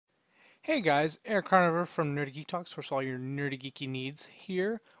Hey guys, Eric Carniver from Nerdy Geek Talks for all your nerdy geeky needs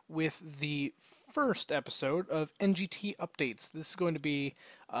here with the first episode of NGT Updates. This is going to be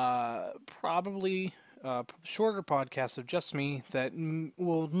probably a shorter podcast of just me that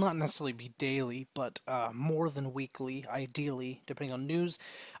will not necessarily be daily, but more than weekly, ideally, depending on news.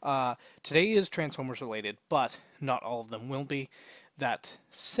 Today is Transformers related, but not all of them will be. That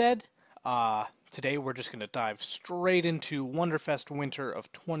said, today we're just going to dive straight into Wonderfest Winter of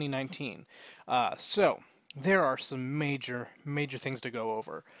 2019. So, there are some major things to go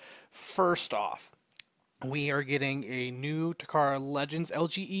over. First off, we are getting a new Takara Legends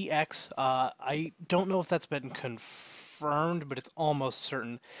LGEX. I don't know if that's been confirmed, but it's almost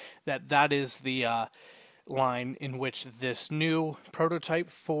certain that that is the line in which this new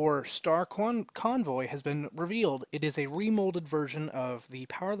prototype for Star Convoy has been revealed. It is a remolded version of the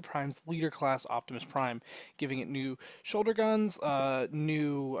Power of the Prime's leader class Optimus Prime, giving it new shoulder guns,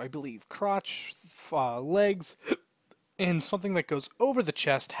 new, I believe, crotch, legs, and something that goes over the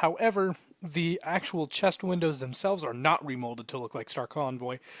chest. However, the actual chest windows themselves are not remolded to look like Star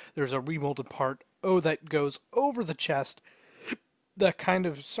Convoy. There's a remolded part, that goes over the chest that kind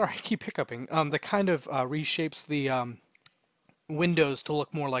of, sorry, I keep hiccuping, that kind of reshapes the windows to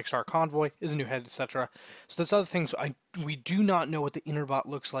look more like Star Convoy, is a new head, etc. So there's other things. We do not know what the inner bot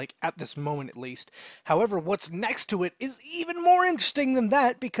looks like at this moment, at least. However, what's next to it is even more interesting than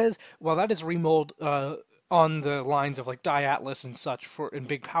that, because while that is remold on the lines of like Die Atlas and such for and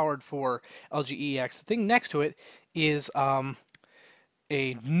big powered for LGEX, the thing next to it is a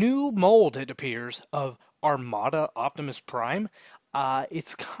new mold, it appears, of Armada Optimus Prime.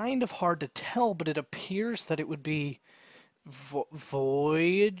 It's kind of hard to tell, but it appears that it would be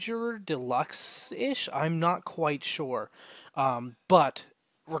Voyager Deluxe-ish. I'm not quite sure. But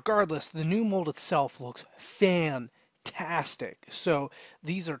regardless, the new mold itself looks fantastic. So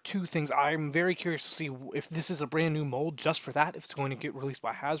these are two things I'm very curious to see if this is a brand new mold just for that, if it's going to get released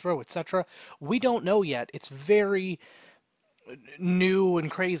by Hasbro, etc. We don't know yet. It's very new and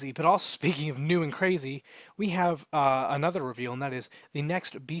crazy. But also, speaking of new and crazy, we have another reveal, and that is the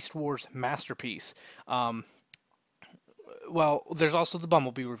next Beast Wars masterpiece. Well, there's also the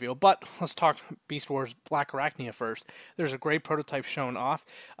Bumblebee reveal, but let's talk Beast Wars Blackarachnia first. There's a great prototype shown off,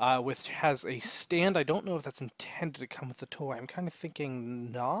 which has a stand. I don't know if that's intended to come with the toy. I'm kind of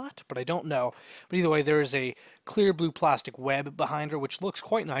thinking not, but I don't know. But either way, there is a clear blue plastic web behind her, which looks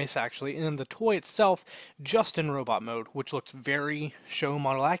quite nice, actually. And then the toy itself, just in robot mode, which looks very show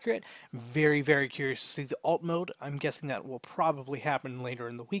model accurate. Very curious to see the alt mode. I'm guessing that will probably happen later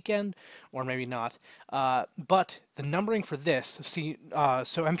in the weekend, or maybe not. But the numbering for this, see,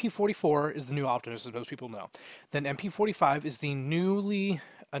 so MP44 is the new Optimus, as most people know. Then MP45 is the newly,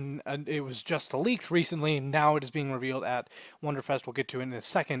 and it was just leaked recently, now it is being revealed at Wonderfest, we'll get to it in a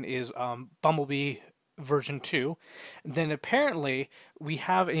second, is Bumblebee version 2. Then apparently we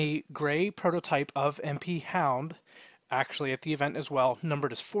have a gray prototype of MP Hound, actually at the event as well,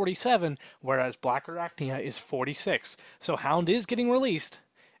 numbered as 47, whereas Blackarachnia is 46. So Hound is getting released,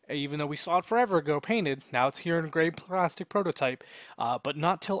 even though we saw it forever ago painted. Now it's here in a gray plastic prototype, but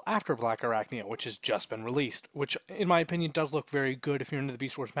not till after Blackarachnia, which has just been released, which in my opinion does look very good if you're into the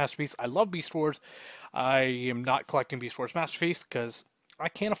Beast Wars Masterpiece. I love Beast Wars. I am not collecting Beast Wars Masterpiece because I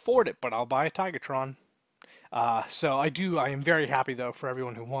can't afford it, but I'll buy a Tigatron. So I am very happy though for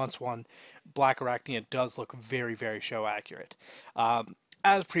everyone who wants one. Blackarachnia does look very show accurate.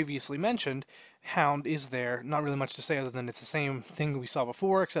 As previously mentioned, Hound is there. Not really much to say other than it's the same thing we saw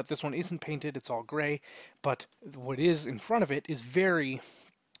before, except this one isn't painted, it's all gray. But what is in front of it is very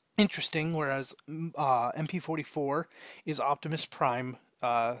interesting, whereas MP44 is Optimus Prime,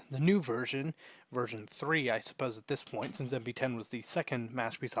 the new version, version 3, I suppose, at this point, since MP10 was the second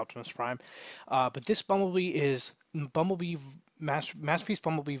Masterpiece Optimus Prime. But this Bumblebee is Masterpiece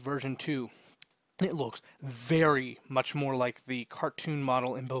Bumblebee version 2. It looks very much more like the cartoon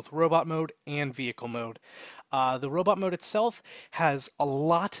model in both robot mode and vehicle mode. The robot mode itself has a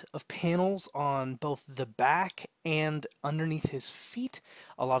lot of panels on both the back and underneath his feet.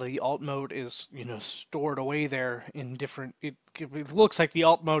 A lot of the alt mode is, stored away there in different. It looks like the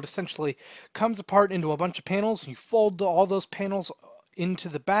alt mode essentially comes apart into a bunch of panels. You fold all those panels into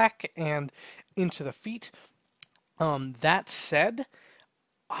the back and into the feet. That said,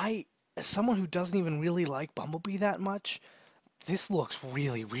 as someone who doesn't even really like Bumblebee that much, this looks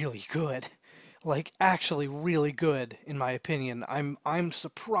really good. Like, actually really good, in my opinion. I'm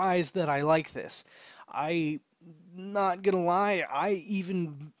surprised that I like this. I not gonna lie,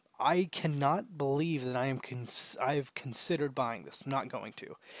 I cannot believe that I've considered buying this. I'm not going to.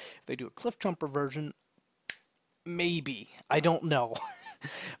 If they do a Cliff Jumper version, maybe. I don't know.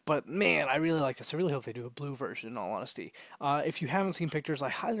 But man, I really like this. I really hope they do a blue version, in all honesty. If you haven't seen pictures, I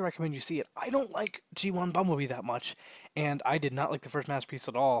highly recommend you see it. I don't like G1 Bumblebee that much, and I did not like the first masterpiece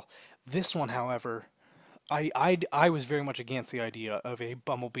at all. This one, however, I was very much against the idea of a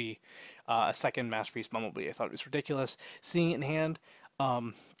Bumblebee, a second masterpiece Bumblebee. I thought it was ridiculous. Seeing it in hand,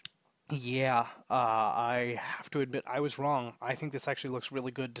 yeah, I have to admit I was wrong. I think this actually looks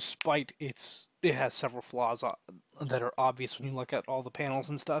really good, despite it has several flaws that are obvious when you look at all the panels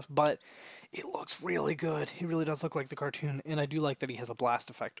and stuff. But it looks really good. It really does look like the cartoon, and I do like that he has a blast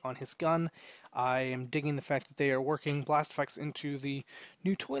effect on his gun. I am digging the fact that they are working blast effects into the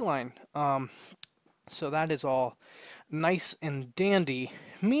new toy line. So that is all nice and dandy.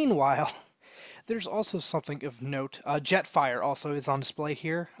 Meanwhile, there's also something of note. Jetfire also is on display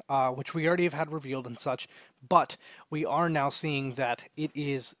here, which we already have had revealed and such, but we are now seeing that it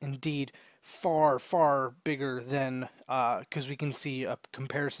is indeed far, far bigger than, because we can see a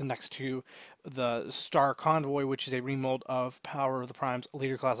comparison next to the Star Convoy, which is a remold of Power of the Prime's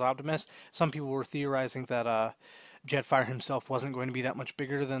Leader Class Optimus. Some people were theorizing that Jetfire himself wasn't going to be that much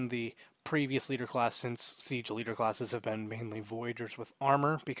bigger than the previous leader class, since Siege leader classes have been mainly Voyagers with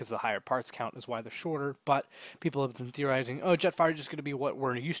armor, because the higher parts count is why they're shorter. But people have been theorizing, oh, Jetfire is just going to be what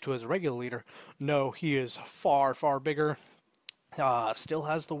we're used to as a regular leader. No, he is far, far bigger. Still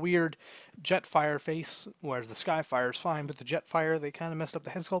has the weird Jetfire face, whereas the Skyfire is fine, but the Jetfire, they kind of messed up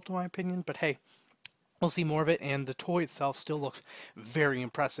the head sculpt in my opinion. But hey, we'll see more of it, and the toy itself still looks very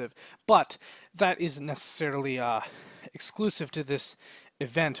impressive. But that isn't necessarily exclusive to this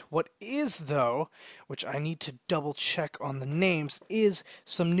event. What is, though, which I need to double check on the names, is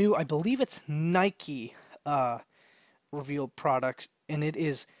some new, I believe it's Nike revealed product, and it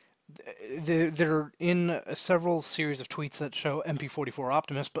is, they're in several series of tweets that show MP44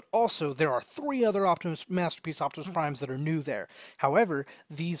 Optimus, but also there are 3 other Masterpiece Optimus Primes that are new there. However,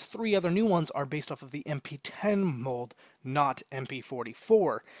 these 3 other new ones are based off of the MP10 mold, not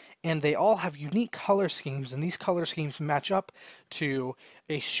MP44, and they all have unique color schemes, and these color schemes match up to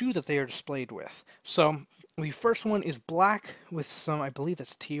a shoe that they are displayed with. So the first one is black with some, I believe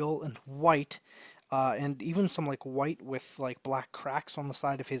that's teal and white, and even some like white with like black cracks on the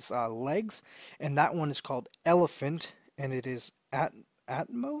side of his legs, and that one is called Elephant, and it is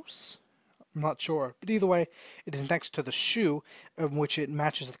Atmos? I'm not sure, but either way, it is next to the shoe, of which it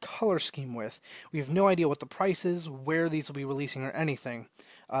matches the color scheme with. We have no idea what the price is, where these will be releasing, or anything.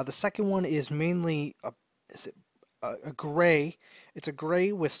 The second one is mainly a gray. It's a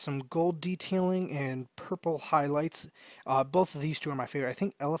gray with some gold detailing and purple highlights. Both of these two are my favorite. I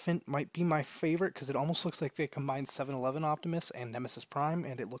think Elephant might be my favorite because it almost looks like they combined 7-Eleven Optimus and Nemesis Prime,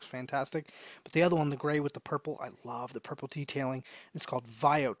 and it looks fantastic. But the other one, the gray with the purple, I love the purple detailing. It's called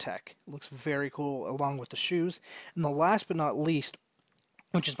Viotech. It looks very cool along with the shoes. And the last but not least,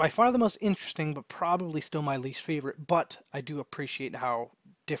 which is by far the most interesting, but probably still my least favorite, but I do appreciate how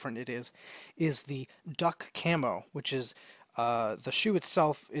different it is the duck camo, which is the shoe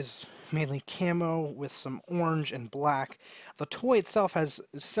itself is mainly camo with some orange and black. The toy itself has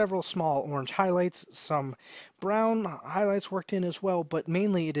several small orange highlights, some brown highlights worked in as well, but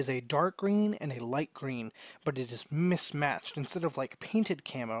mainly it is a dark green and a light green, but it is mismatched. Instead of like painted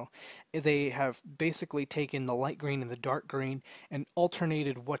camo, they have basically taken the light green and the dark green and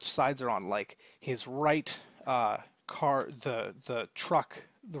alternated which sides are on. Like his right the truck,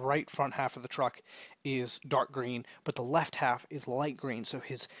 the right front half of the truck is dark green, but the left half is light green. So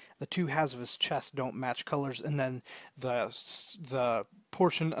the 2 halves of his chest don't match colors, and then the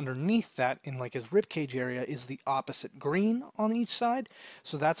portion underneath that in like his ribcage area is the opposite green on each side.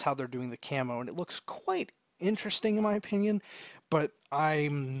 So that's how they're doing the camo, and it looks quite interesting in my opinion, but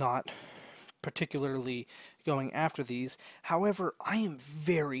I'm not particularly going after these. However, I am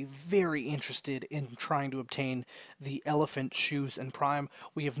very, very interested in trying to obtain the Elephant shoes and Prime.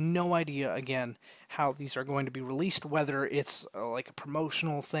 We have no idea, again, how these are going to be released, whether it's like a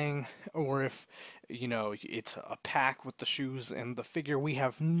promotional thing or if, you know, it's a pack with the shoes and the figure. We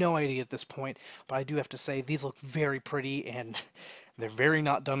have no idea at this point, but I do have to say these look very pretty, and they're very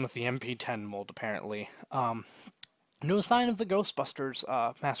not done with the MP10 mold, apparently. No sign of the Ghostbusters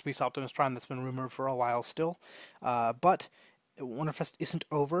Masterpiece Optimus Prime that's been rumored for a while still, but Wonderfest isn't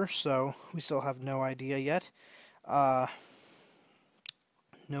over, so we still have no idea yet. No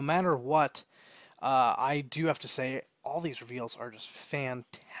matter what, I do have to say all these reveals are just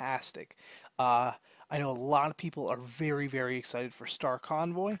fantastic. I know a lot of people are very, very excited for Star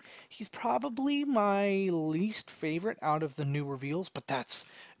Convoy. He's probably my least favorite out of the new reveals, but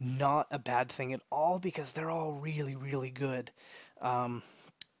that's not a bad thing at all because they're all really, really good.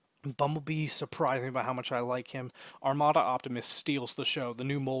 Bumblebee surprised me by how much I like him. Armada Optimus steals the show. The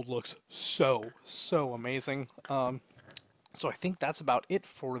new mold looks so amazing. So I think that's about it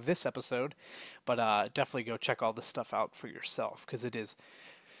for this episode, but definitely go check all this stuff out for yourself because it is,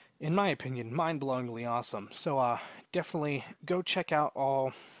 in my opinion, mind-blowingly awesome. So definitely go check out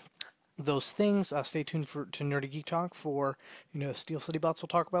all those things. Stay tuned to Nerdy Geek Talk for, Steel City Bots will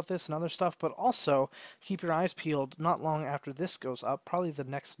talk about this and other stuff, but also keep your eyes peeled. Not long after this goes up, probably the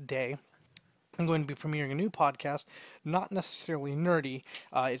next day, I'm going to be premiering a new podcast, not necessarily nerdy.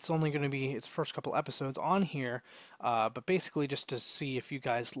 It's only going to be its first couple episodes on here, but basically just to see if you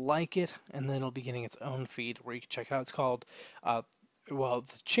guys like it, and then it'll be getting its own feed where you can check it out. It's called, the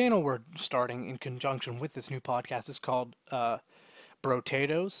channel we're starting in conjunction with this new podcast is called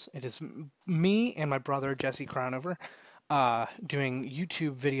Brotatoes. It is me and my brother, Jesse Crownover, doing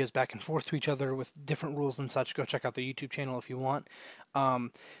YouTube videos back and forth to each other with different rules and such. Go check out the YouTube channel if you want.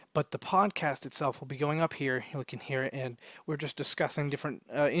 But the podcast itself will be going up here. You can hear it, and we're just discussing different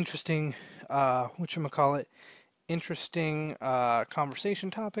interesting, interesting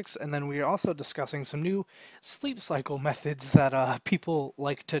conversation topics, and then we are also discussing some new sleep cycle methods that people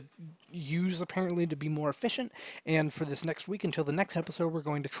like to use apparently to be more efficient. And for this next week until the next episode, we're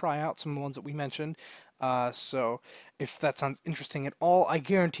going to try out some of the ones that we mentioned. So if that sounds interesting at all, I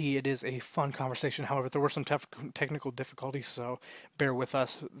guarantee it is a fun conversation. However, there were some technical difficulties, so bear with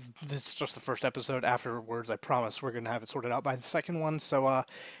us. This is just the first episode. Afterwards, I promise we're going to have it sorted out by the second one, so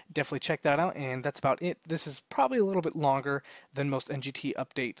definitely check that out, and that's about it. This is probably a little bit longer than most NGT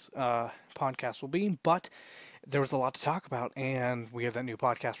Update podcasts will be, but there was a lot to talk about, and we have that new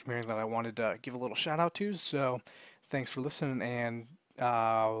podcast premiering that I wanted to give a little shout out to, so thanks for listening, and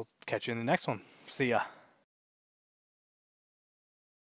I'll catch you in the next one. See ya.